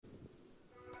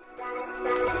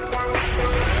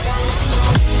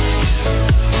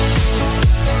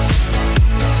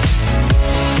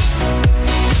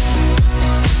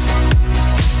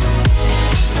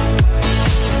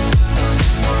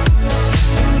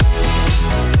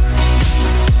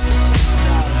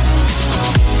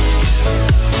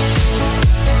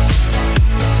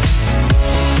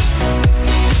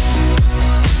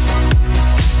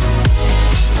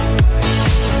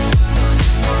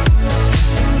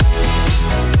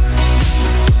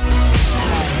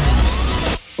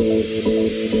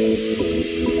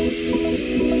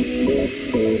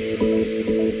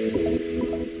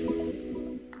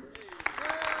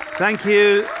Thank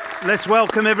you. Let's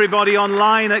welcome everybody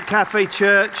online at Cafe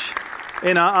Church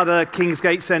in our other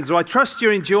Kingsgate Centre. So I trust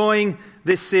you're enjoying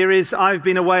this series. I've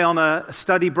been away on a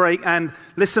study break and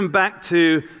listened back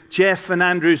to Jeff and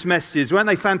Andrew's messages. Weren't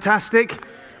they fantastic?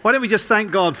 Why don't we just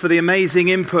thank God for the amazing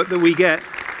input that we get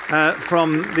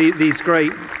from these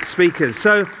great speakers.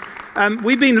 So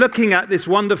we've been looking at this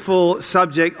wonderful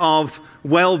subject of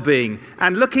well-being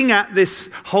and looking at this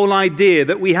whole idea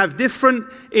that we have different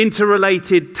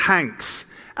interrelated tanks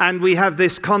and we have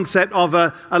this concept of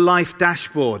a life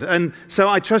dashboard. And so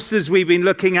I trust as we've been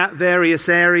looking at various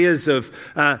areas of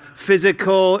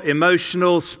physical,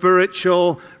 emotional,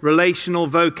 spiritual, relational,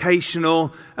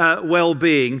 vocational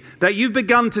well-being, that you've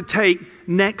begun to take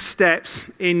next steps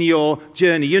in your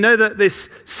journey. You know that this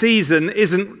season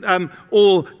isn't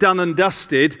all done and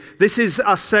dusted. This is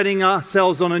us setting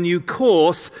ourselves on a new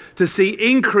course to see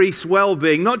increased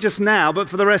well-being, not just now, but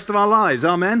for the rest of our lives.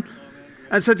 Amen?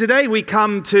 And so today we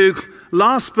come to,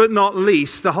 last but not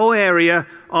least, the whole area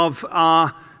of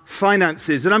our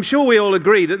finances. And I'm sure we all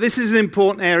agree that this is an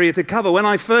important area to cover. When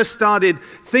I first started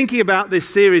thinking about this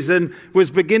series and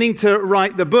was beginning to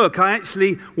write the book, I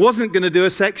actually wasn't going to do a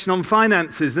section on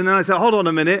finances. And then I thought, hold on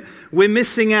a minute, we're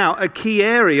missing out a key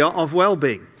area of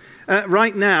well-being.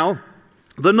 Right now,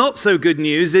 the not so good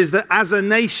news is that as a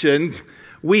nation,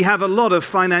 we have a lot of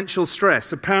financial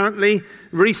stress. Apparently, a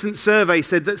recent survey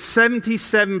said that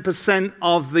 77%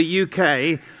 of the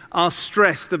UK are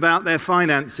stressed about their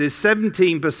finances.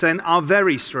 17% are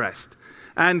very stressed.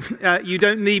 And you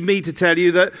don't need me to tell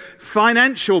you that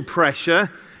financial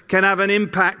pressure can have an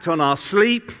impact on our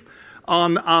sleep,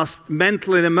 on our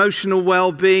mental and emotional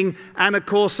well-being, and of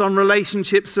course on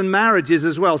relationships and marriages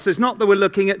as well. So it's not that we're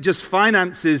looking at just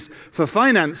finances for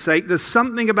finance sake. There's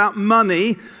something about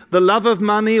money, the love of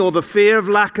money or the fear of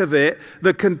lack of it,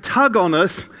 that can tug on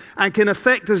us and can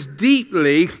affect us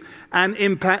deeply and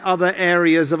impact other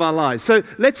areas of our lives. So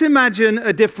let's imagine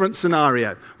a different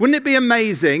scenario. Wouldn't it be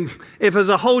amazing if as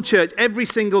a whole church, every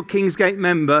single Kingsgate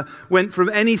member went from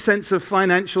any sense of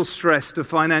financial stress to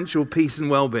financial peace and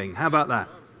well-being? How about that?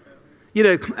 You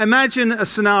know, imagine a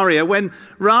scenario when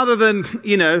rather than,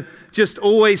 just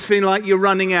always feeling like you're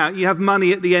running out, you have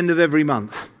money at the end of every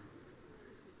month.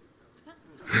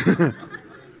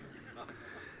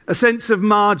 A sense of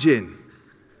margin.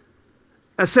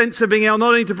 A sense of being able not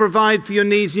only to provide for your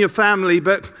needs and your family,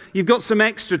 but you've got some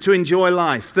extra to enjoy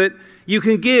life. That you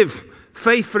can give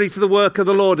faithfully to the work of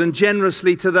the Lord and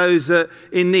generously to those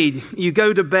in need. You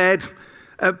go to bed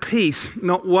at peace,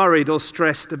 not worried or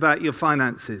stressed about your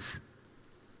finances.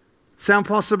 Sound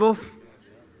possible?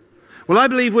 Well, I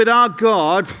believe with our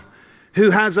God, who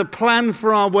has a plan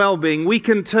for our well-being, we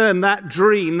can turn that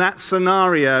dream, that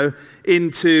scenario,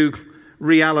 into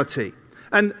reality.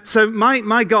 And so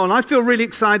my goal, and I feel really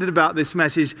excited about this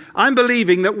message, I'm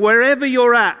believing that wherever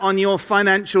you're at on your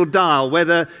financial dial,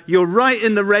 whether you're right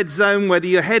in the red zone, whether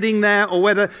you're heading there, or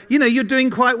whether, you're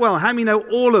doing quite well. How many know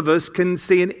all of us can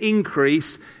see an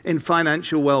increase in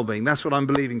financial well-being? That's what I'm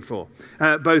believing for.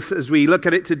 Both as we look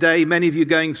at it today, many of you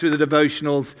going through the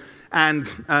devotionals and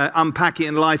unpacking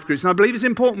in life groups. And I believe it's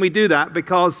important we do that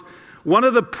because one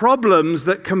of the problems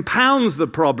that compounds the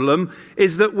problem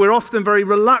is that we're often very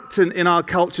reluctant in our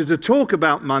culture to talk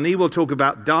about money. We'll talk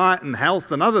about diet and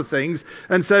health and other things.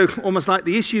 And so almost like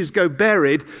the issues go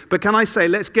buried. But can I say,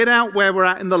 let's get out where we're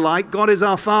at in the light. God is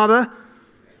our Father.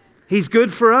 He's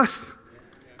good for us.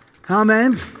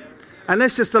 Amen. And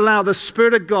let's just allow the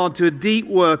Spirit of God to a deep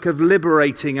work of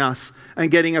liberating us and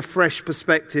getting a fresh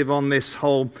perspective on this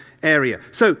whole area.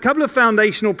 So, a couple of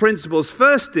foundational principles.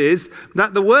 First is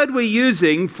that the word we're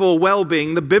using for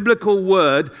well-being, the biblical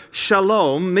word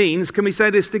shalom, means, can we say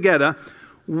this together?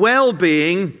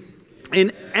 Well-being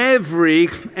in every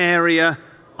area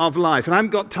of life. And I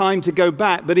haven't got time to go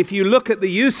back, but if you look at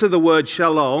the use of the word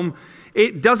shalom,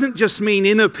 it doesn't just mean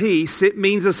inner peace, it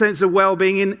means a sense of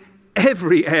well-being in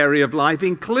every area of life,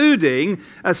 including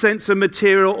a sense of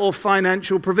material or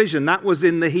financial provision. That was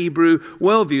in the Hebrew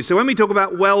worldview. So when we talk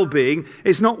about well-being,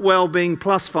 it's not well-being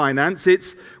plus finance,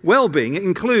 it's well-being. It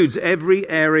includes every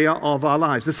area of our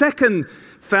lives. The second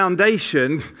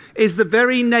foundation is the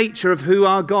very nature of who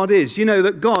our God is. You know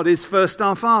that God is first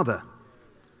our Father.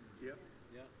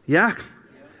 Yeah?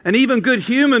 And even good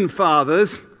human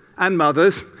fathers and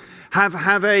mothers have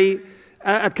a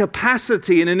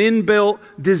capacity and an inbuilt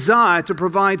desire to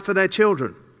provide for their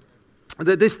children.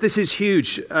 This is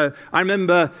huge. I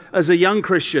remember as a young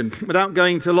Christian, without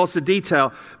going into lots of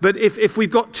detail, but if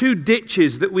we've got two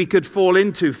ditches that we could fall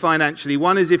into financially,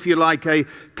 one is, if you like, a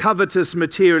covetous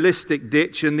materialistic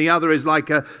ditch, and the other is like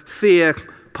a fear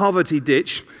poverty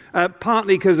ditch.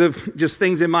 partly because of just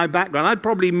things in my background. I'd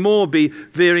probably more be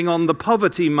veering on the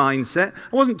poverty mindset.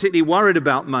 I wasn't particularly worried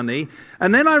about money.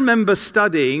 And then I remember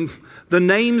studying the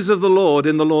names of the Lord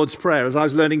in the Lord's Prayer as I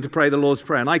was learning to pray the Lord's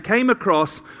Prayer. And I came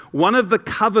across one of the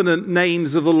covenant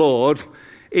names of the Lord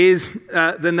is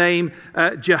the name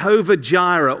Jehovah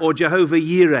Jireh or Jehovah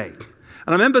Yireh.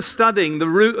 And I remember studying the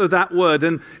root of that word,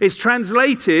 and it's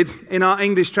translated in our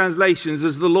English translations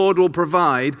as the Lord will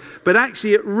provide, but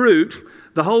actually at root,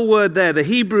 the whole word there, the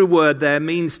Hebrew word there,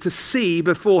 means to see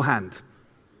beforehand.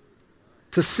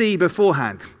 To see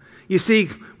beforehand. You see,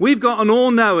 we've got an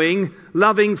all-knowing,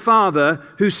 loving Father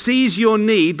who sees your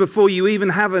need before you even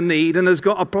have a need and has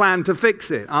got a plan to fix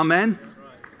it. Amen?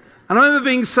 And I remember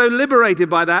being so liberated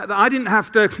by that I didn't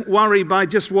have to worry by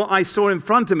just what I saw in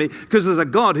front of me, because there's a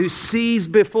God who sees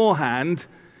beforehand.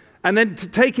 And then to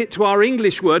take it to our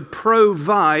English word,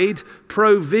 provide,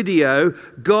 provideo,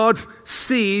 God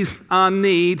sees our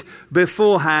need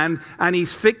beforehand, and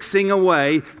he's fixing a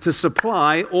way to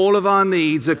supply all of our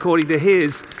needs according to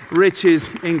his riches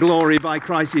in glory by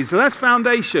Christ Jesus. So that's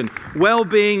foundation.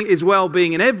 Well-being is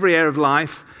well-being in every area of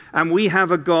life, and we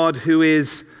have a God who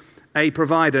is a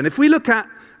provider. And if we look at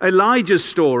Elijah's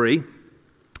story,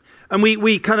 and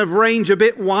we kind of range a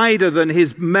bit wider than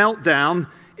his meltdown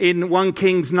in 1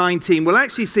 Kings 19, we'll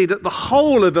actually see that the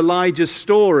whole of Elijah's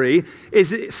story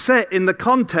is set in the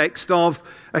context of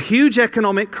a huge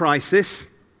economic crisis.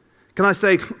 Can I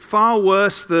say far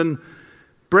worse than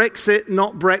Brexit,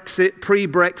 not Brexit,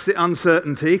 pre-Brexit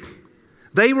uncertainty.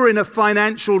 They were in a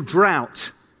financial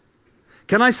drought.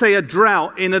 Can I say a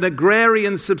drought in an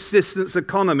agrarian subsistence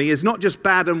economy is not just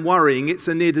bad and worrying, it's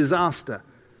a near disaster.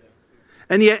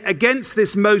 And yet against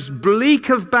this most bleak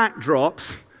of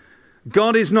backdrops,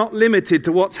 God is not limited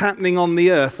to what's happening on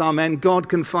the earth. Amen. God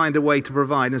can find a way to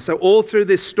provide. And so all through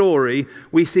this story,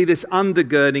 we see this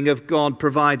undergirding of God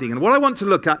providing. And what I want to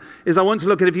look at is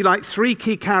if you like, three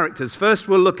key characters. First,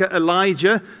 we'll look at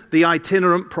Elijah, the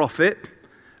itinerant prophet,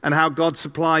 and how God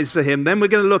supplies for him. Then we're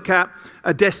going to look at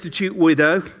a destitute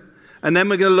widow. And then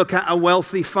we're going to look at a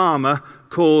wealthy farmer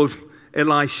called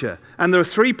Elisha. And there are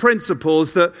three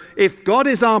principles that if God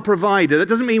is our provider, that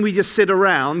doesn't mean we just sit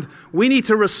around. We need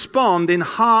to respond in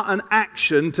heart and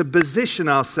action to position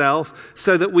ourselves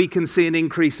so that we can see an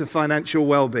increase of financial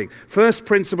well-being. First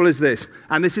principle is this,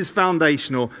 and this is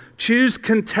foundational. Choose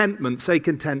contentment. Say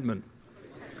contentment.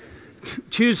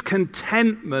 Choose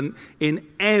contentment in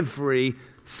every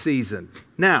season.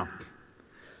 Now,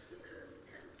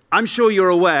 I'm sure you're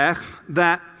aware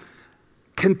that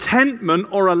contentment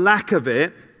or a lack of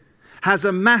it has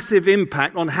a massive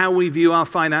impact on how we view our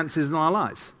finances and our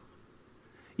lives.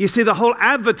 You see, the whole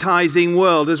advertising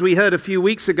world, as we heard a few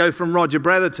weeks ago from Roger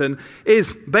Bretherton,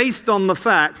 is based on the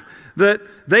fact that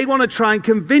they want to try and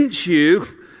convince you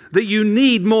that you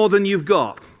need more than you've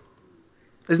got.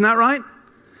 Isn't that right?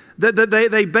 That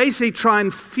they basically try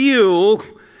and fuel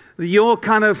your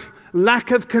kind of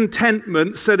lack of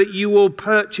contentment so that you will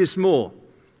purchase more.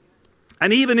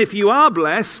 And even if you are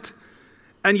blessed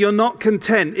and you're not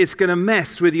content, it's going to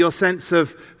mess with your sense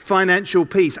of financial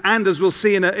peace. And as we'll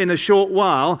see in a short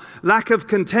while, lack of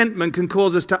contentment can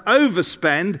cause us to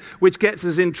overspend, which gets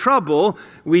us in trouble.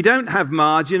 We don't have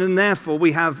margin, and therefore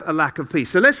we have a lack of peace.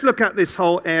 So let's look at this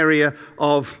whole area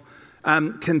of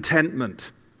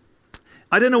contentment.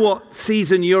 I don't know what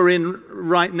season you're in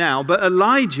right now, but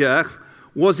Elijah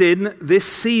was in this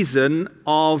season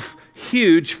of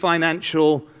huge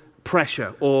financial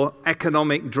pressure or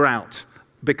economic drought,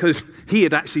 because he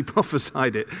had actually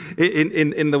prophesied it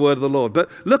in the word of the Lord. But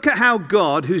look at how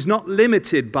God, who's not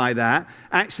limited by that,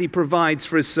 actually provides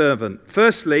for his servant.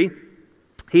 Firstly,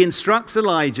 he instructs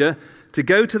Elijah to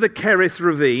go to the Kerith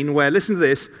ravine where, listen to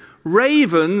this,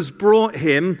 ravens brought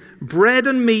him bread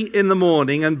and meat in the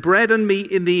morning and bread and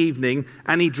meat in the evening,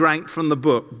 and he drank from the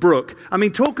brook. I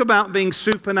mean, talk about being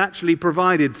supernaturally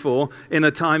provided for in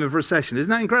a time of recession. Isn't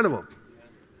that incredible?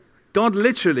 God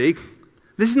literally,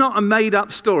 this is not a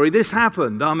made-up story. This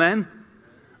happened, amen?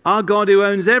 Our God who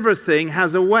owns everything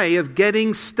has a way of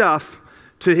getting stuff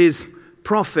to his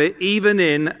prophet even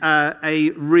in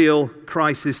a real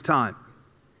crisis time.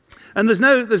 And there's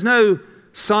no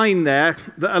sign there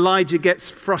that Elijah gets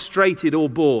frustrated or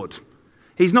bored.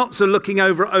 He's not sort of looking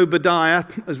over at Obadiah,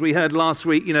 as we heard last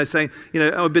week, saying,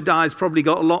 Obadiah's probably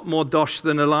got a lot more dosh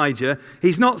than Elijah.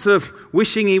 He's not sort of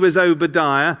wishing he was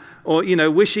Obadiah or,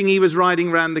 wishing he was riding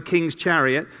around the king's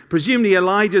chariot. Presumably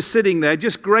Elijah's sitting there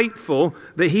just grateful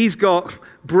that he's got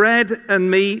bread and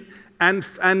meat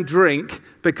and drink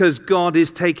because God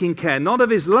is taking care, not of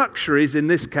his luxuries in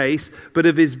this case, but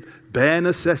of his bare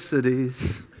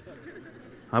necessities.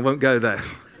 I won't go there.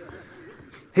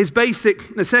 His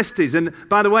basic necessities. And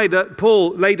by the way, that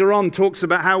Paul later on talks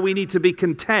about how we need to be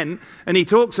content, and he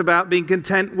talks about being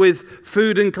content with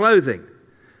food and clothing.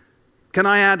 Can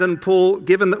I add, and Paul,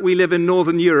 given that we live in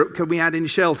Northern Europe, can we add in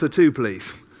shelter too,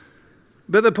 please?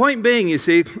 But the point being, you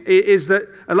see, is that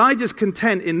Elijah's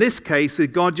content in this case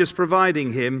with God just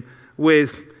providing him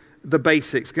with the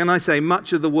basics. Can I say,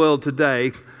 much of the world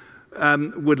today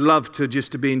would love to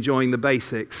be enjoying the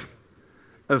basics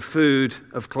of food,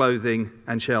 of clothing,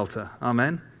 and shelter.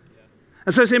 Amen?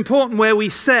 And so it's important where we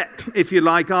set, if you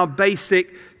like, our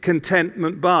basic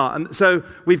contentment bar. And so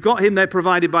we've got him there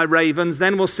provided by ravens.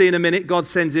 Then we'll see in a minute God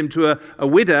sends him to a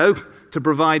widow to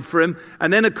provide for him.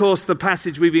 And then, of course, the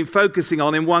passage we've been focusing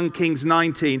on in 1 Kings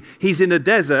 19, he's in a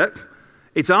desert.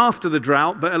 It's after the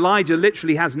drought, but Elijah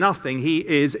literally has nothing. He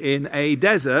is in a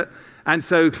desert. And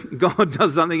so God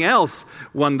does something else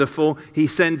wonderful. He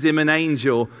sends him an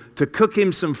angel to cook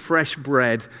him some fresh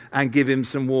bread and give him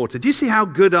some water. Do you see how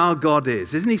good our God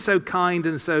is? Isn't he so kind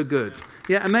and so good?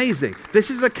 Yeah, amazing.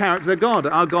 This is the character of God.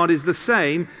 Our God is the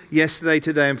same yesterday,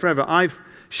 today, and forever. I've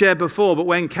shared before, but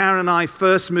when Karen and I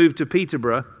first moved to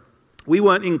Peterborough, we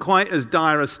weren't in quite as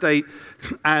dire a state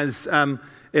as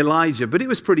Elijah, but it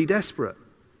was pretty desperate.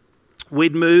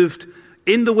 We'd moved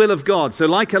in the will of God. So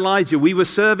like Elijah, we were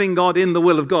serving God in the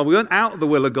will of God. We weren't out of the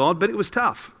will of God, but it was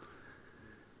tough.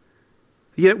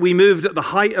 Yet we moved at the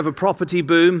height of a property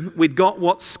boom. We'd got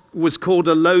what was called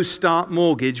a low start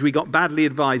mortgage. We got badly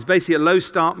advised. Basically, a low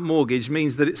start mortgage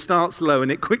means that it starts low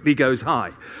and it quickly goes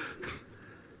high.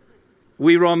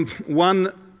 We were on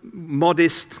one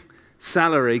modest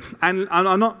salary, and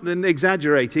I'm not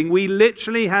exaggerating. We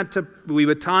literally we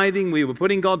were tithing, we were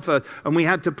putting God first, and we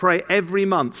had to pray every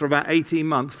month for about 18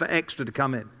 months for extra to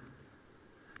come in.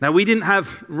 Now, we didn't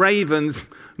have ravens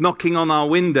knocking on our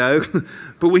window,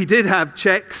 but we did have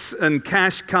checks and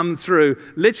cash come through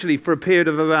literally for a period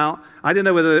of about, I don't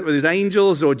know whether it was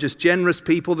angels or just generous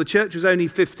people. The church was only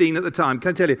 15 at the time. Can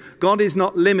I tell you, God is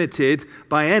not limited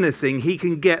by anything. He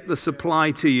can get the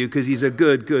supply to you because he's a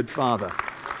good, good Father.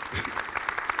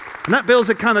 And that builds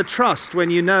a kind of trust when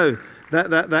you know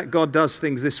that God does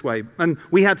things this way. And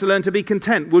we had to learn to be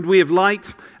content. Would we have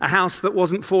liked a house that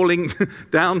wasn't falling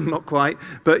down? Not quite,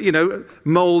 but,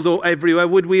 mold or everywhere.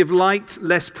 Would we have liked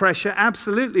less pressure?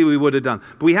 Absolutely we would have done.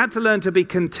 But we had to learn to be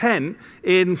content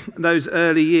in those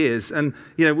early years and,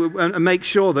 and make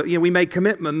sure that, we made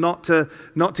commitment not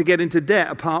to get into debt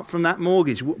apart from that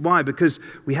mortgage. Why? Because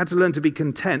we had to learn to be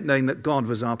content knowing that God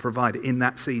was our provider in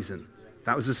that season.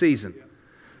 That was the season.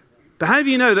 But how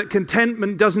do you know that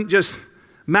contentment doesn't just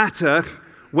matter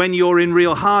when you're in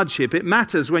real hardship? It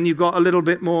matters when you've got a little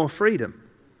bit more freedom.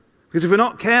 Because if we're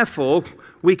not careful,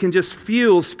 we can just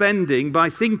fuel spending by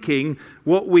thinking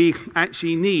what we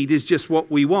actually need is just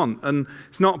what we want. And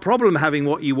it's not a problem having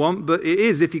what you want, but it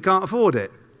is if you can't afford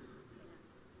it.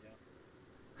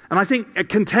 And I think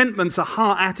contentment's a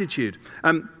heart attitude.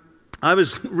 I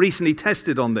was recently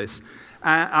tested on this.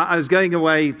 I was going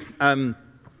away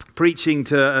preaching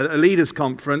to a leaders'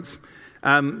 conference.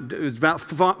 It was about a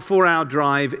 4-hour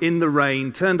drive in the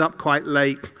rain, turned up quite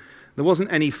late. There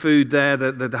wasn't any food there.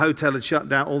 The hotel had shut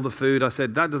down all the food. I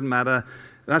said, that doesn't matter.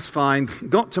 That's fine.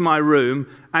 Got to my room,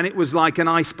 and it was like an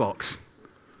icebox.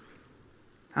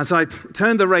 As I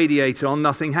turned the radiator on,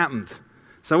 nothing happened.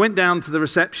 So I went down to the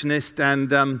receptionist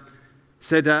and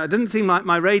said, it doesn't seem like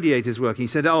my radiator's working. He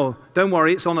said, oh, don't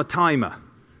worry, it's on a timer.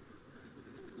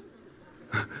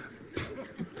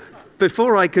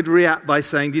 Before I could react by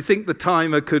saying, do you think the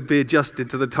timer could be adjusted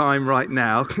to the time right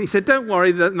now? He said, don't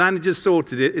worry, the manager's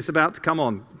sorted it. It's about to come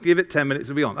on. Give it 10 minutes,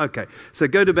 it'll be on. Okay, so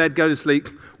go to bed, go to sleep,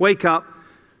 wake up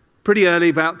pretty early,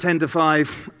 about 10 to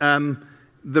 5.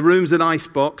 The room's an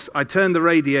icebox. I turn the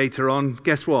radiator on.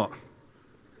 Guess what?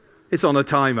 It's on a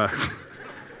timer.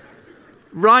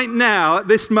 Right now, at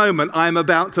this moment, I'm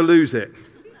about to lose it.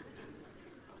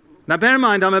 Now, bear in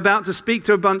mind, I'm about to speak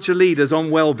to a bunch of leaders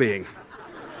on well-being.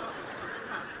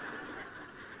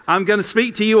 I'm going to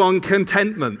speak to you on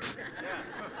contentment.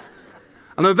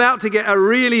 And I'm about to get a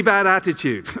really bad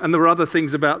attitude. And there were other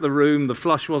things about the room. The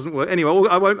flush wasn't working. Anyway,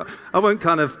 I won't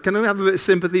can I have a bit of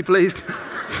sympathy, please?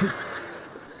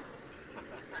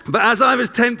 But as I was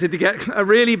tempted to get a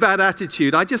really bad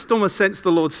attitude, I just almost sensed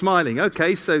the Lord smiling.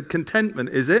 Okay, so contentment,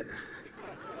 is it?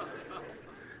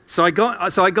 So I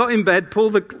got in bed,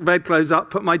 pulled the bedclothes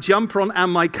up, put my jumper on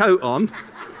and my coat on.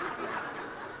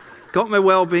 Got my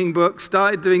well-being book,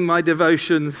 started doing my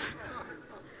devotions,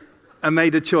 and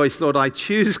made a choice. Lord, I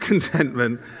choose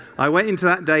contentment. I went into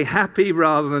that day happy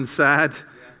rather than sad,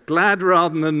 glad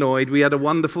rather than annoyed. We had a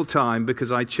wonderful time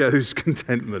because I chose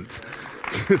contentment.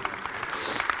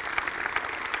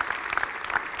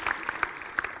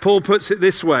 Paul puts it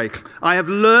this way. I have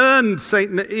learned,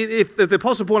 if the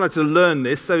Apostle Paul had to learn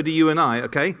this, so do you and I,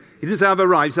 okay? He didn't say I've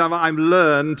arrived, so I've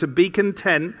learned to be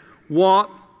content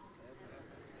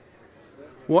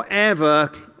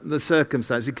whatever the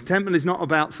circumstance. Contentment is not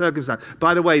about circumstance.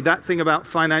 By the way, that thing about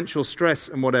financial stress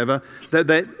and whatever,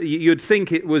 that you'd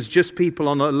think it was just people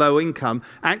on a low income.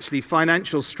 Actually,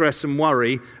 financial stress and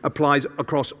worry applies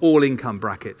across all income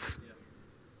brackets.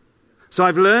 So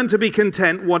I've learned to be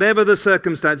content, whatever the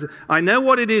circumstances. I know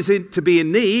what it is to be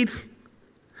in need,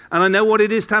 and I know what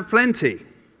it is to have plenty.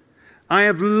 I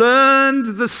have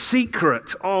learned the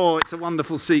secret, it's a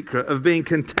wonderful secret, of being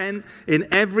content in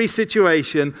every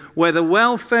situation, whether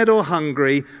well-fed or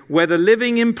hungry, whether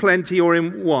living in plenty or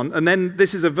in want. And then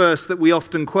this is a verse that we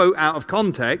often quote out of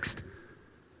context.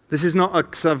 This is not a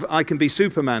sort of I can be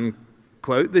Superman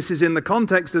quote. This is in the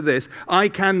context of this. I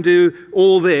can do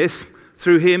all this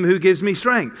through him who gives me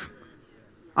strength.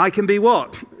 I can be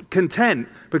what? Content,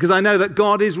 because I know that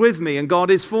God is with me and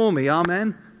God is for me.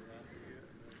 Amen.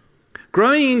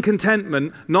 Growing in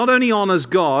contentment not only honors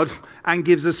God and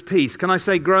gives us peace. Can I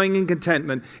say growing in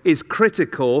contentment is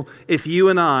critical if you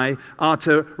and I are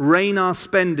to rein our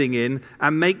spending in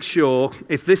and make sure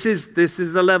if this is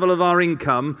the level of our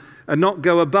income and not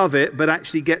go above it, but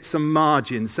actually get some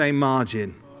margin. Say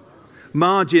margin.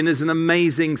 Margin is an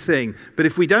amazing thing. But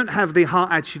if we don't have the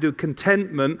heart attitude of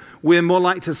contentment, we're more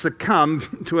likely to succumb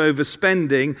to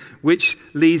overspending, which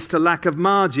leads to lack of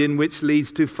margin, which leads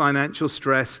to financial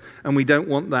stress. And we don't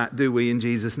want that, do we, in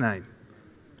Jesus' name?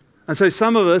 And so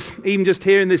some of us, even just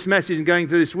hearing this message and going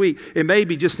through this week, it may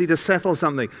be just need to settle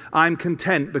something. I'm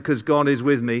content because God is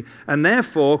with me. And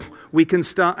therefore, we can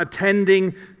start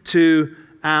attending to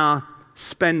our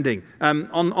spending.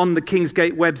 On the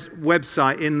Kingsgate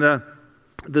website,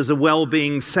 there's a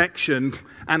well-being section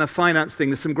and a finance thing.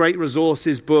 There's some great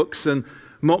resources, books, and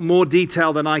more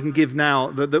detail than I can give now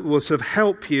that will sort of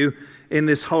help you in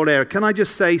this whole area. Can I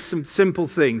just say some simple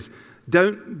things?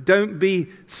 Don't be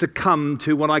succumbed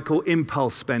to what I call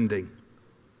impulse spending.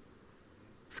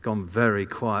 It's gone very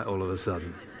quiet all of a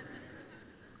sudden.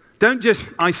 Don't just,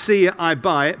 I see it, I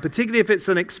buy it, particularly if it's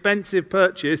an expensive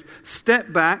purchase.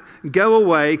 Step back, go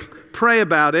away, pray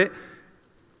about it.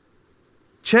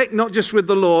 Check not just with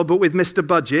the Lord, but with Mr.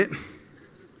 Budget.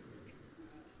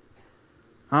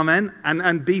 Amen.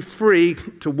 And be free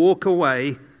to walk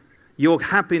away. Your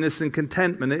happiness and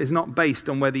contentment is not based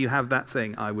on whether you have that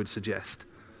thing, I would suggest.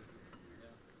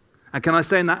 And can I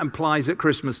say, and that implies at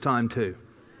Christmas time too.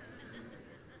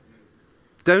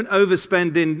 Don't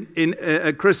overspend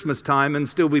at Christmas time and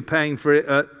still be paying for it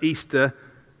at Easter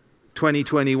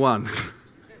 2021.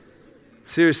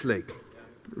 Seriously.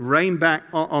 Rein back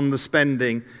on the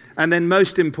spending. And then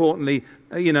most importantly,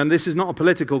 and this is not a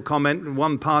political comment,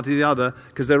 one party or the other,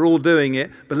 because they're all doing it,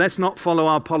 but let's not follow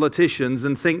our politicians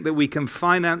and think that we can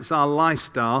finance our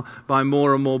lifestyle by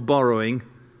more and more borrowing.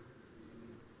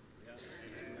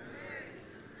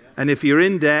 And if you're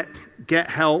in debt, get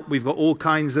help. We've got all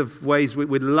kinds of ways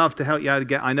we'd love to help you out to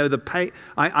get. I know the pain.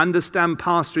 I understand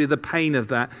pastorally the pain of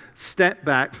that. Step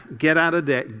back, get out of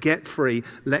debt, get free.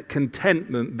 Let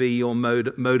contentment be your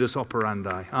modus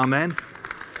operandi. Amen.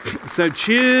 So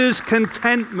choose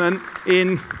contentment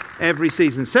in every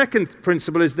season. Second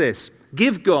principle is this: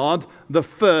 give God the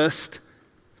first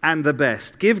and the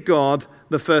best. Give God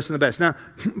the first and the best. Now,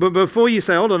 but before you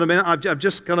say, hold on a minute, I've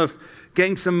just kind of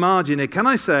getting some margin here. Can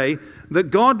I say that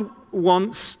God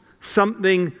wants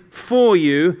something for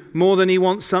you more than he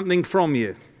wants something from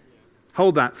you?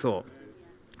 Hold that thought.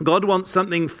 God wants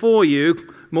something for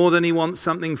you more than he wants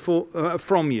something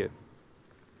from you.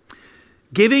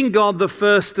 Giving God the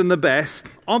first and the best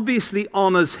obviously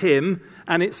honors him,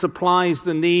 and it supplies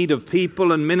the need of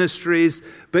people and ministries,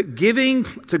 but giving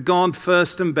to God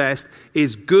first and best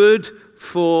is good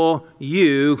for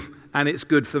you, and it's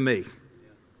good for me.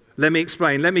 Let me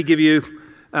explain. Let me give you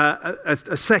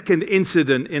a second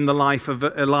incident in the life of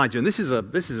Elijah. And this is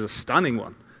a stunning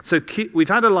one. So we've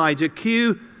had Elijah,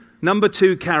 number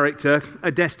 2 character,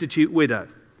 a destitute widow.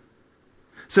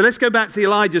 So let's go back to the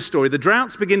Elijah story. The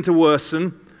droughts begin to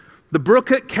worsen. The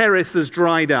brook at Kerith has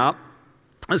dried up.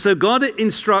 And so God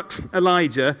instructs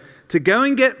Elijah to go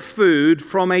and get food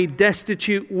from a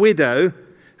destitute widow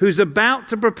who's about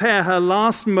to prepare her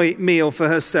last meal for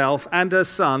herself and her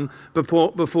son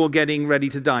before getting ready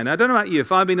to die. Now, I don't know about you.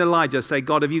 If I've been Elijah, I'd say,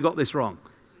 God, have you got this wrong?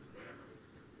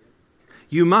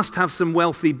 You must have some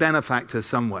wealthy benefactors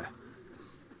somewhere.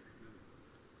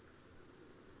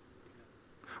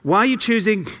 Why are you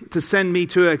choosing to send me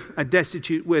to a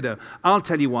destitute widow? I'll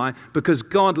tell you why. Because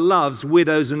God loves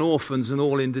widows and orphans and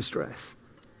all in distress.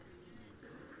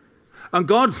 And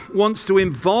God wants to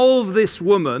involve this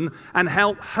woman and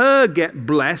help her get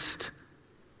blessed.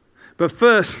 But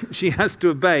first, she has to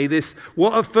obey this,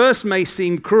 what at first may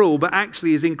seem cruel, but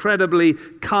actually is incredibly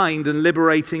kind and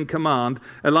liberating command.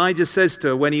 Elijah says to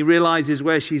her, when he realizes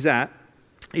where she's at,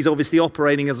 he's obviously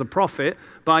operating as a prophet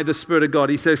by the Spirit of God.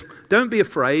 He says, don't be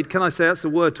afraid. Can I say that's a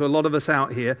word to a lot of us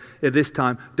out here at this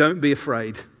time? Don't be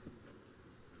afraid.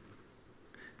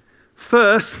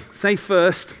 First, say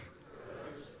first.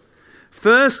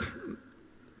 First,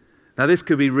 now this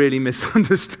could be really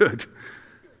misunderstood.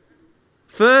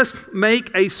 First, make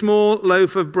a small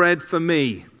loaf of bread for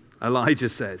me, Elijah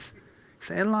says. You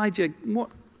say, Elijah, what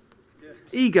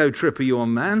ego trip are you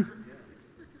on, man?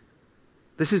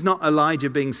 This is not Elijah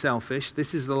being selfish.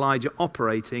 This is Elijah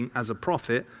operating as a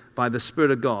prophet by the Spirit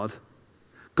of God.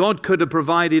 God could have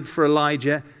provided for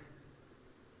Elijah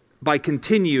by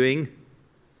continuing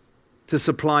to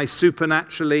supply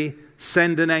supernaturally,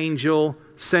 send an angel,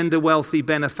 send a wealthy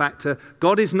benefactor.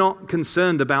 God is not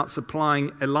concerned about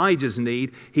supplying Elijah's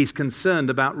need. He's concerned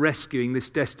about rescuing this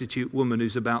destitute woman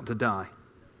who's about to die.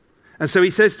 And so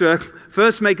he says to her,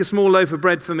 first make a small loaf of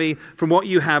bread for me from what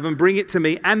you have and bring it to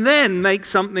me, and then make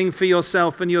something for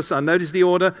yourself and your son. Notice the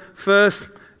order, first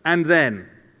and then.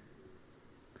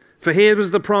 For here was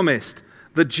the promise.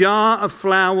 The jar of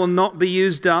flour will not be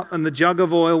used up, and the jug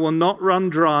of oil will not run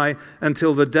dry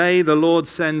until the day the Lord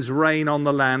sends rain on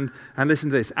the land. And listen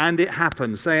to this. And it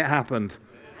happened. Say it happened.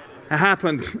 It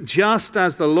happened just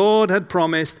as the Lord had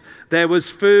promised. There was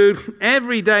food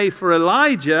every day for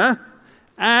Elijah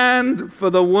and for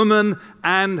the woman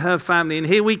and her family. And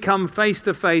here we come face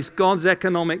to face. God's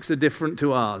economics are different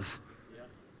to ours.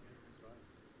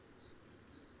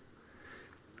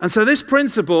 And so this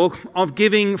principle of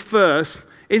giving first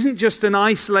isn't just an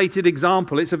isolated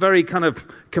example. It's a very kind of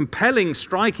compelling,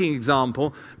 striking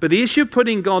example. But the issue of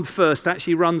putting God first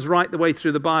actually runs right the way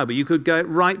through the Bible. You could go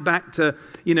right back to,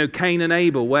 Cain and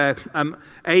Abel, where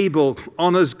Abel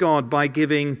honors God by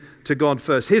giving to God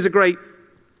first. Here's a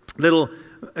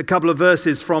couple of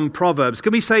verses from Proverbs.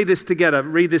 Can we say this together?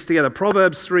 Read this together.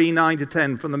 Proverbs 3,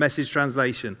 9-10 from the Message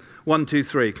translation. 1, 2,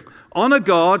 3. Honor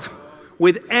God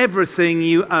with everything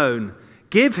you own.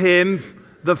 Give him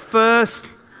the first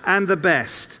and the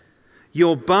best.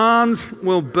 Your barns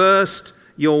will burst,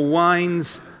 your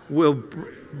wines will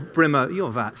brim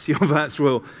over.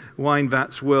 Wine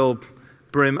vats will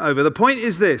brim over. The point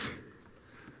is this.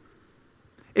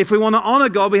 If we want to honor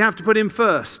God, we have to put him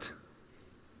first.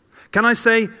 Can I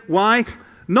say why?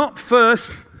 Not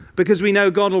first because we know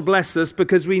God will bless us,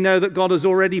 because we know that God has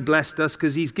already blessed us,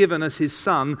 because he's given us his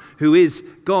son, who is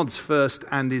God's first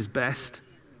and his best.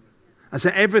 And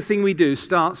so everything we do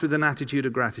starts with an attitude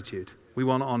of gratitude. We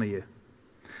want to honor you.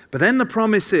 But then the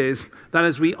promise is that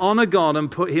as we honor God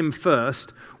and put him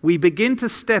first, we begin to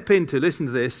step into, listen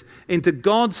to this, into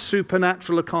God's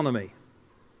supernatural economy.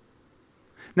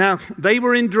 Now, they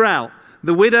were in drought.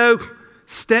 The widow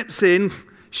steps in.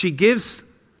 She gives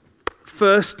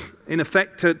first, in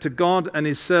effect, to God and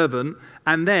his servant,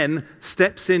 and then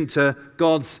steps into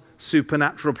God's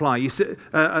supernatural supply.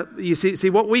 You see,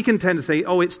 what we can tend to say,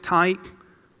 oh, it's tight.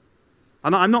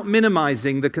 And I'm not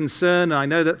minimizing the concern. I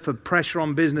know that for pressure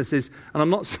on businesses, and I'm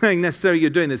not saying necessarily you're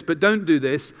doing this, but don't do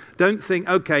this. Don't think,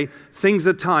 okay, things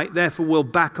are tight, therefore we'll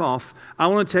back off. I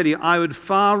want to tell you, I would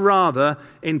far rather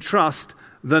entrust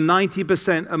the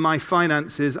 90% of my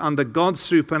finances under God's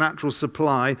supernatural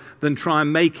supply than try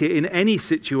and make it in any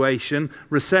situation,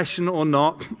 recession or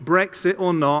not, Brexit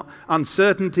or not,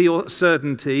 uncertainty or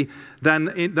certainty,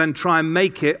 than try and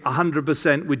make it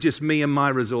 100% with just me and my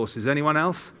resources. Anyone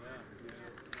else?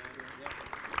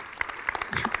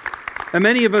 And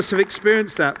many of us have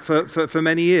experienced that for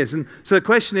many years. And so the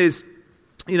question is,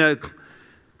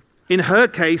 in her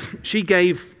case, she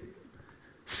gave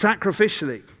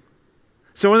sacrificially.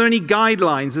 So are there any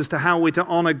guidelines as to how we're to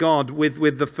honor God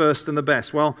with the first and the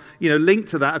best? Well, linked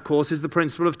to that, of course, is the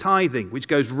principle of tithing, which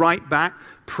goes right back,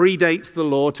 predates the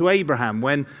law to Abraham.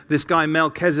 When this guy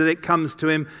Melchizedek comes to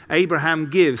him, Abraham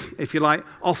gives, if you like,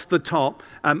 off the top,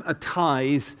 a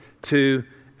tithe to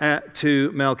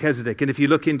Melchizedek. And if you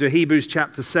look into Hebrews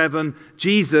chapter 7,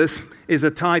 Jesus is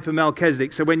a type of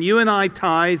Melchizedek. So when you and I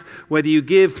tithe, whether you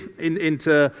give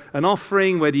into an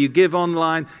offering, whether you give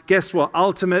online, guess what?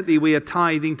 Ultimately, we are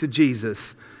tithing to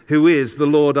Jesus, who is the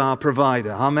Lord our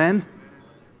provider. Amen?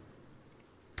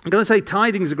 I'm going to say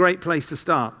tithing is a great place to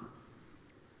start.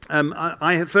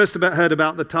 I had first heard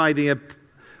about the tithing,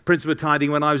 principle of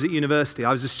tithing when I was at university.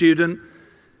 I was a student.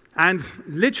 And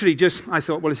literally I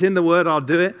thought, well, it's in the Word, I'll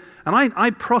do it. And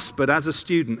I prospered as a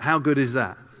student. How good is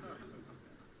that?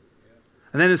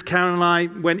 And then as Karen and I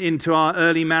went into our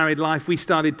early married life, we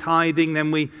started tithing.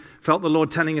 Then we felt the Lord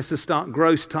telling us to start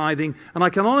gross tithing. And I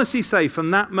can honestly say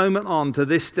from that moment on to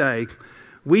this day,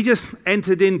 we just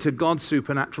entered into God's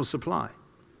supernatural supply.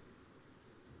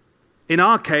 In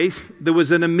our case, there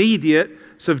was an immediate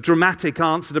sort of dramatic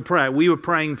answer to prayer. We were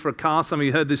praying for a car. Some of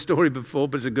you heard this story before,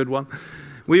 but it's a good one.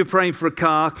 We were praying for a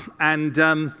car,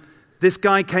 and this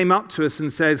guy came up to us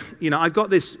and said, I've got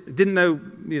this, didn't know,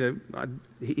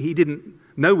 he didn't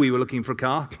know we were looking for a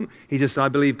car. He just said, I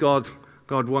believe God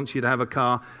wants you to have a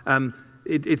car.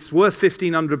 It's worth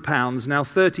 £1,500. Now,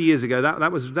 30 years ago,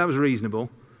 that was reasonable.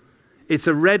 It's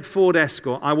a red Ford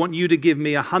Escort. I want you to give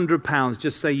me £100,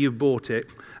 just say you bought it.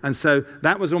 And so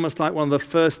that was almost like one of the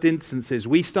first instances.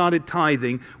 We started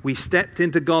tithing. We stepped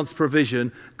into God's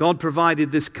provision. God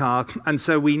provided this car. And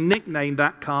so we nicknamed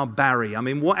that car Barry. I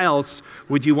mean, what else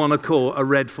would you want to call a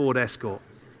red Ford Escort?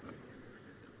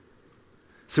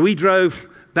 So we drove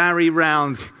Barry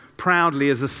round proudly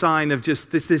as a sign of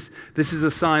just this is a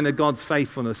sign of God's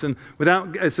faithfulness. And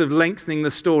without sort of lengthening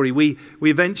the story, we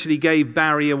eventually gave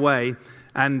Barry away.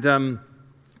 And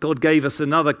God gave us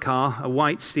another car, a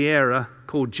white Sierra,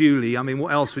 called Julie. I mean,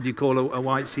 what else would you call a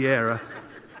white Sierra?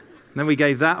 And then we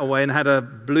gave that away and had a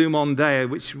Blue Mondeo,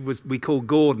 which we called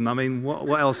Gordon. I mean,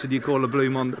 what else would you call a Blue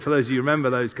Mondeo? For those of you who remember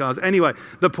those cars. Anyway,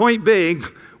 the point being,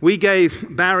 we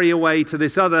gave Barry away to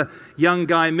this other young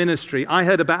guy ministry. I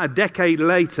heard about a decade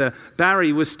later,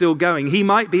 Barry was still going. He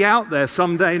might be out there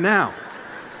someday now.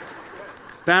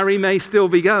 Barry may still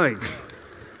be going.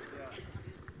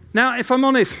 Now, if I'm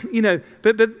honest,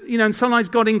 and sometimes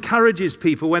God encourages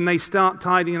people when they start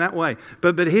tithing in that way.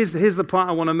 But here's the point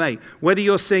I want to make. Whether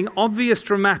you're seeing obvious,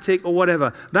 dramatic, or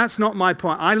whatever, that's not my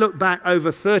point. I look back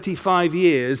over 35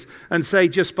 years and say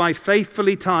just by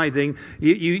faithfully tithing,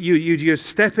 you just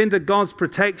step into God's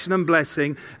protection and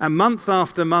blessing, and month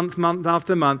after month, month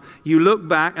after month, you look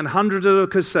back, and hundreds of us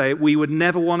could say we would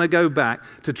never want to go back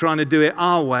to trying to do it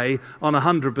our way on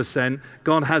 100%.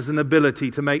 God has an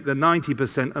ability to make the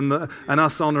 90% and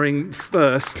us honoring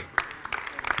first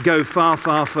go far,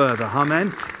 far further.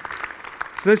 Amen?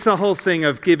 So this is the whole thing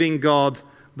of giving God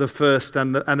the first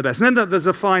and the best. And then there's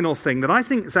a final thing that I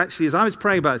think is actually, as I was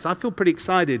praying about this, I feel pretty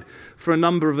excited for a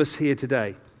number of us here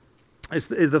today.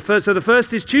 So the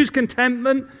first is choose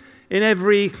contentment in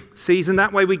every season.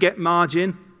 That way we get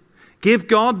margin. Give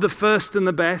God the first and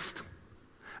the best.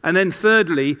 And then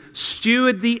thirdly,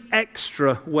 steward the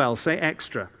extra well. Say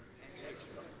extra.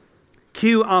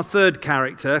 Cue our third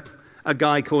character, a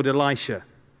guy called Elisha.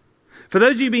 For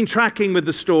those of you who've been tracking with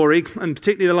the story, and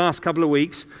particularly the last couple of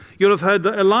weeks, you'll have heard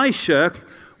that Elisha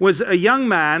was a young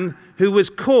man who was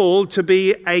called to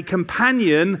be a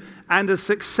companion and a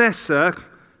successor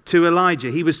to Elijah.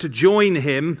 He was to join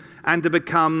him and to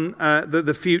become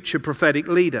the future prophetic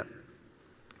leader.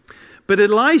 But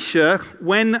Elisha,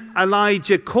 when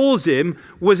Elijah calls him,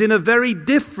 was in a very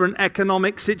different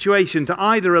economic situation to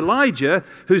either Elijah,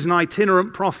 who's an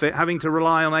itinerant prophet having to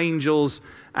rely on angels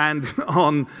and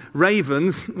on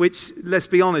ravens, which, let's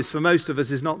be honest, for most of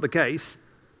us is not the case,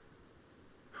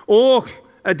 or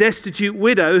a destitute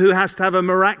widow who has to have a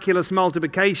miraculous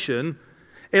multiplication.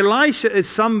 Elisha is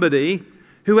somebody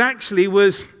who actually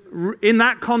was, in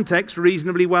that context,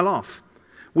 reasonably well off.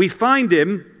 We find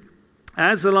him,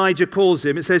 as Elijah calls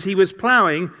him, it says he was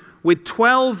plowing with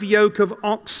 12 yoke of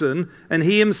oxen, and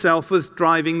he himself was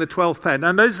driving the 12th pair.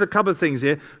 Now, notice a couple of things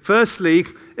here. Firstly,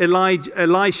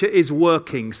 Elisha is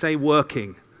working. Say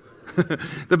working.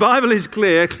 The Bible is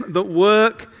clear that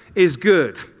work is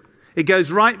good. It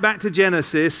goes right back to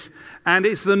Genesis, and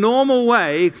it's the normal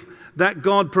way that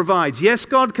God provides. Yes,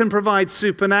 God can provide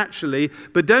supernaturally,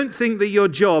 but don't think that your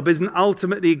job isn't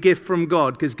ultimately a gift from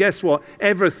God, because guess what?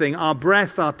 Everything, our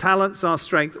breath, our talents, our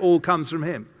strength, all comes from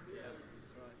him.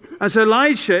 And so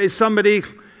Elisha is somebody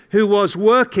who was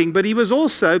working, but he was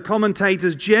also,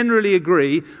 commentators generally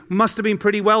agree, must have been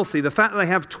pretty wealthy. The fact that they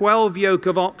have 12 yoke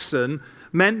of oxen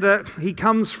meant that he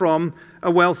comes from a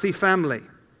wealthy family.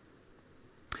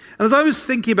 And as I was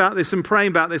thinking about this and praying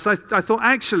about this, I thought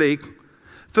actually,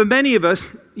 for many of us,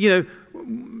 let's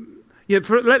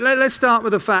start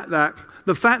with the fact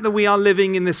that we are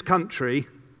living in this country,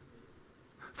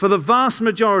 for the vast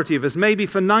majority of us, maybe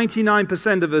for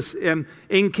 99% of us in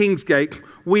Kingsgate,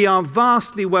 we are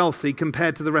vastly wealthy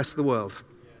compared to the rest of the world.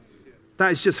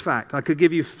 That is just fact. I could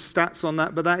give you stats on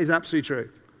that, but that is absolutely true.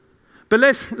 But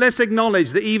let's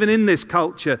acknowledge that even in this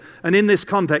culture and in this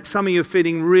context, some of you are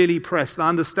feeling really pressed. I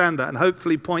understand that, and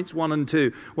hopefully points 1 and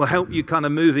 2 will help you kind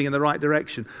of moving in the right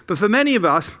direction. But for many of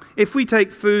us, if we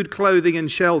take food, clothing, and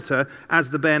shelter as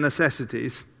the bare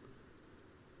necessities,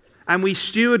 and we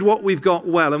steward what we've got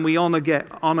well, and we honor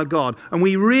God, and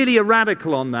we really are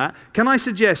radical on that, can I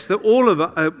suggest that all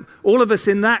of us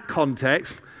in that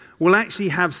context will actually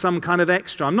have some kind of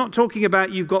extra? I'm not talking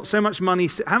about you've got so much money.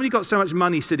 How many got so much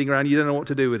money sitting around you don't know what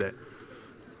to do with it?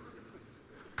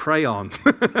 Pray on.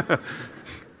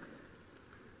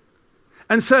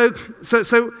 And so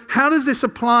how does this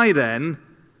apply then?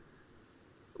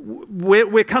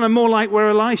 We're kind of more like where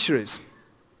Elisha is.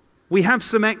 We have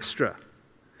some extra.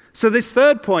 So this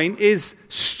third point is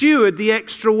steward the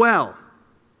extra well.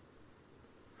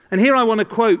 And here I want to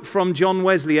quote from John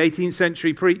Wesley, 18th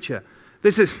century preacher.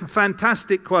 This is a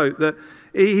fantastic quote that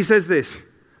he says this: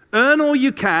 earn all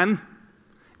you can,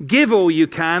 give all you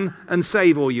can, and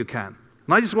save all you can.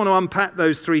 And I just want to unpack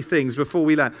those three things before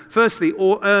we land. Firstly,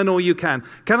 earn all you can.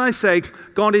 Can I say,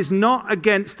 God is not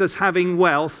against us having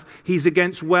wealth. He's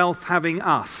against wealth having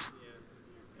us.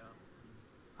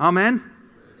 Amen?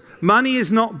 Money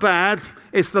is not bad.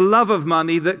 It's the love of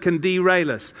money that can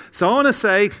derail us. So I want to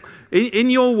say,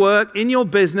 in your work, in your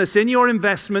business, in your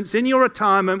investments, in your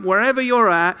retirement, wherever you're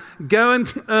at, go and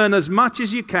earn as much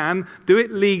as you can. Do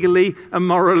it legally and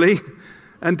morally.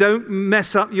 And don't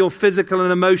mess up your physical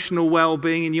and emotional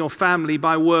well-being in your family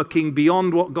by working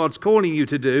beyond what God's calling you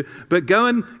to do. But go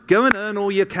and earn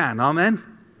all you can. Amen?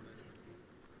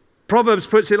 Proverbs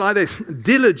puts it like this: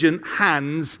 diligent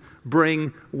hands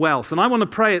bring wealth. And I want to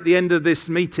pray at the end of this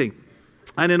meeting.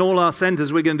 And in all our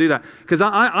centers, we're going to do that. Because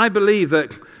I believe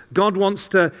that God wants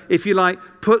to, if you like,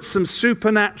 put some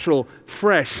supernatural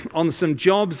fresh on some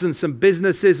jobs and some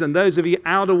businesses. And those of you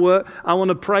out of work, I want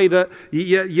to pray that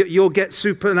you'll get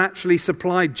supernaturally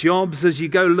supplied jobs as you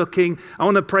go looking. I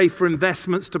want to pray for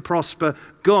investments to prosper.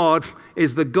 God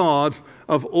is the God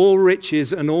of all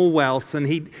riches and all wealth.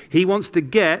 And he wants to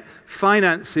get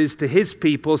finances to his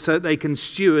people so that they can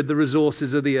steward the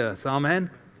resources of the earth.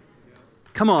 Amen?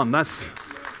 Come on,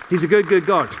 he's a good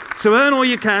God. So earn all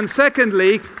you can.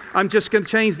 Secondly, I'm just going to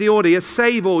change the order.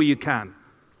 Save all you can.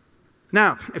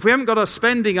 Now, if we haven't got our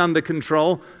spending under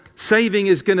control, saving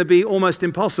is going to be almost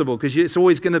impossible because it's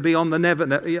always going to be on the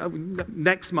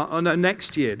next month. Oh no,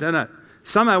 next year. No.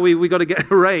 Somehow we got to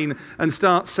get a rein and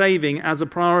start saving as a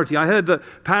priority. I heard that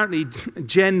apparently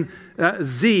Gen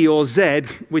Z or Z,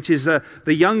 which is the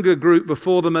younger group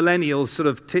before the millennials, sort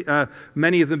of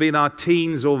many of them being our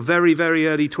teens or very, very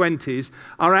early 20s,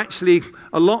 are actually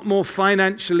a lot more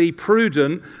financially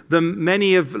prudent than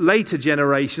many of later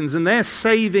generations. And they're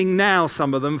saving now,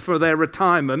 some of them, for their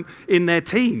retirement in their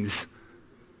teens.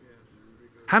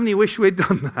 How many wish we'd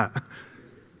done that?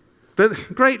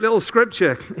 But great little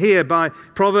scripture here by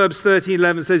Proverbs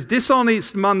 13:11 says,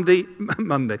 dishonest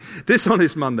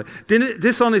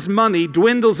money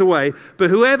dwindles away, but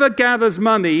whoever gathers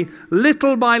money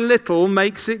little by little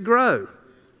makes it grow.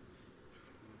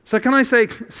 So can I say,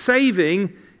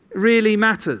 saving really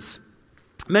matters.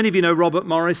 Many of you know Robert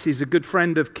Morris. He's a good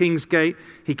friend of Kingsgate.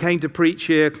 He came to preach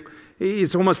here.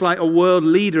 He's almost like a world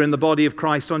leader in the body of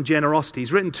Christ on generosity.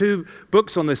 He's written 2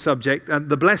 books on this subject,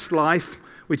 The Blessed Life,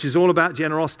 which is all about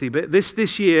generosity. But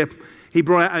this year, he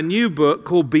brought out a new book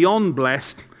called Beyond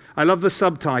Blessed. I love the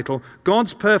subtitle,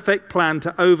 God's Perfect Plan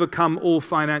to Overcome All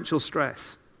Financial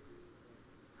Stress.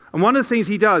 And one of the things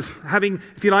he does, having,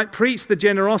 if you like, preached the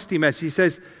generosity message, he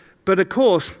says, but of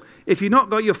course, if you've not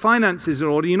got your finances in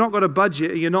order, you've not got a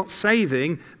budget, you're not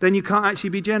saving, then you can't actually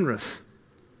be generous.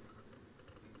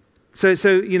 So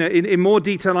you know, in more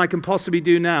detail I can possibly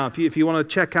do now. If you want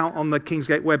to check out on the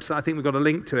Kingsgate website, I think we've got a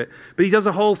link to it. But he does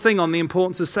a whole thing on the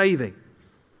importance of saving.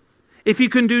 If you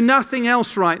can do nothing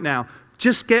else right now,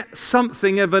 just get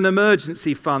something of an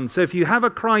emergency fund. So if you have a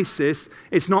crisis,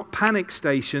 it's not panic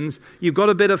stations. You've got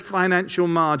a bit of financial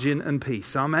margin and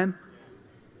peace. Amen?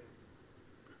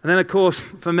 And then, of course,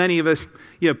 for many of us,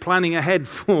 planning ahead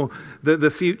for the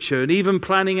future and even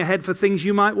planning ahead for things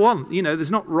you might want.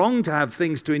 There's not wrong to have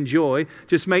things to enjoy.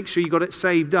 Just make sure you got it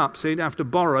saved up so you don't have to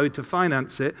borrow to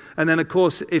finance it. And then, of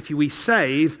course, if we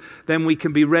save, then we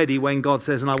can be ready when God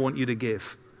says, and I want you to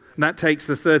give. And that takes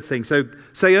the third thing. So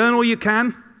say, earn all you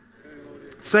can,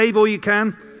 save all you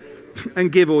can,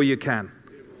 and give all you can.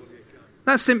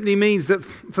 That simply means that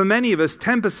for many of us,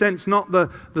 10% is not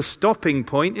the stopping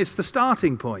point, it's the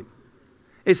starting point.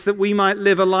 It's that we might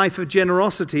live a life of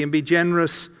generosity and be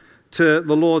generous to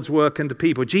the Lord's work and to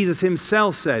people. Jesus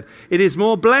himself said, it is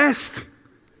more blessed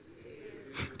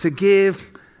to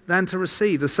give than to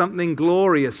receive. There's something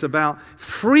glorious about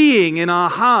freeing in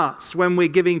our hearts when we're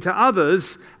giving to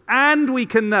others, and we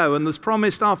can know, and there's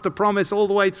promise after promise all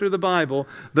the way through the Bible,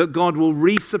 that God will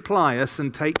resupply us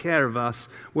and take care of us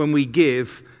when we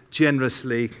give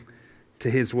generously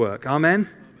to his work. Amen?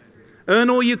 Earn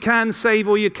all you can, save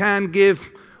all you can,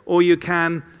 give or you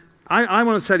can. I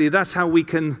want to tell you that's how we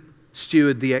can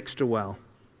steward the extra well.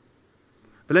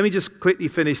 But let me just quickly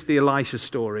finish the Elisha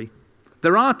story.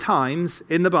 There are times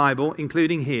in the Bible,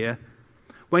 including here,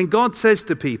 when God says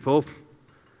to people,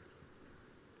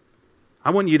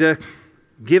 I want you to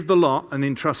give the lot and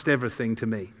entrust everything to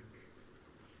me.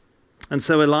 And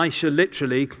so Elisha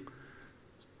literally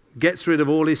gets rid of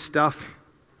all his stuff,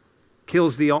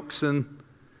 kills the oxen,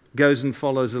 goes and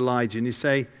follows Elijah. And you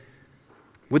say,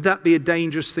 would that be a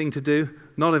dangerous thing to do?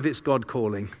 Not if it's God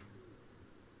calling.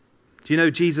 Do you know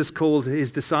Jesus called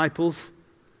his disciples?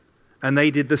 And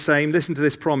they did the same. Listen to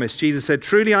this promise. Jesus said,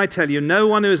 truly I tell you, no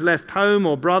one who has left home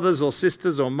or brothers or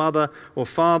sisters or mother or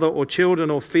father or children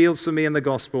or fields for me in the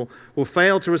gospel will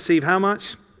fail to receive how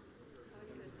much?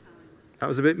 That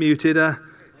was a bit muted.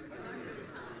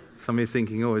 Some of you are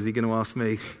thinking, oh, is he going to ask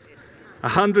me?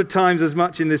 100 times as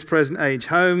much in this present age.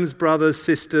 Homes, brothers,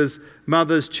 sisters,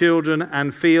 mothers, children,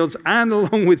 and fields, and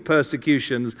along with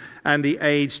persecutions, and the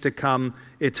age to come,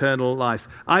 eternal life.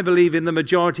 I believe in the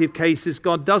majority of cases,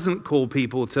 God doesn't call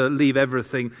people to leave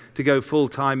everything to go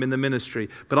full-time in the ministry.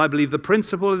 But I believe the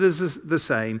principle is the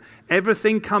same.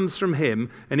 Everything comes from him,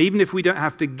 and even if we don't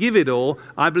have to give it all,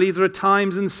 I believe there are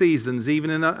times and seasons,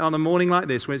 even on a morning like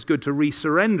this, when it's good to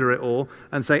resurrender it all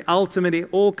and say, ultimately, it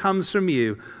all comes from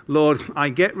you. Lord, I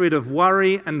get rid of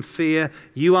worry and fear.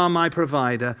 You are my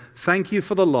provider. Thank you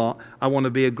for the lot. I want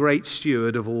to be a great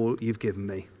steward of all you've given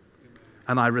me.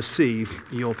 And I receive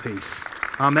your peace.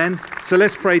 Amen. So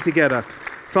let's pray together.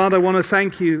 Father, I want to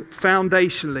thank you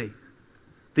foundationally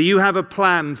that you have a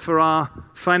plan for our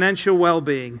financial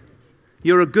well-being.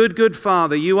 You're a good, good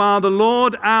Father. You are the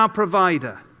Lord, our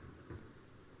provider.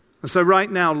 And so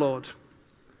right now, Lord,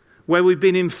 where we've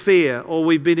been in fear, or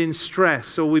we've been in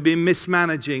stress, or we've been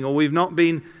mismanaging, or we've not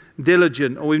been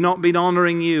diligent, or we've not been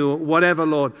honoring you, or whatever,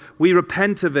 Lord, we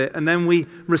repent of it, and then we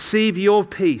receive your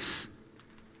peace.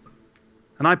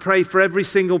 And I pray for every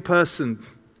single person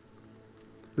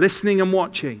listening and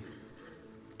watching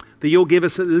that you'll give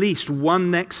us at least one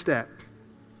next step.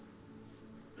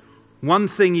 One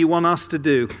thing you want us to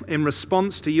do in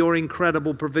response to your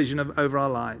incredible provision over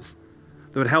our lives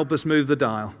that would help us move the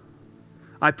dial.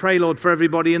 I pray, Lord, for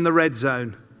everybody in the red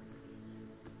zone.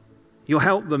 You'll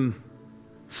help them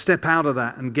step out of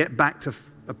that and get back to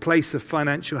a place of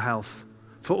financial health.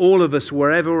 For all of us,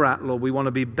 wherever we're at, Lord, we want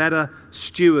to be better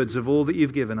stewards of all that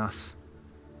you've given us.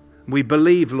 We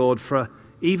believe, Lord, for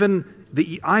even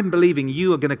that I'm believing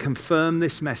you are going to confirm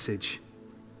this message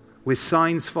with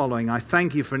signs following. I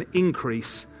thank you for an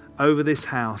increase over this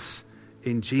house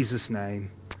in Jesus'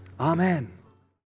 name. Amen.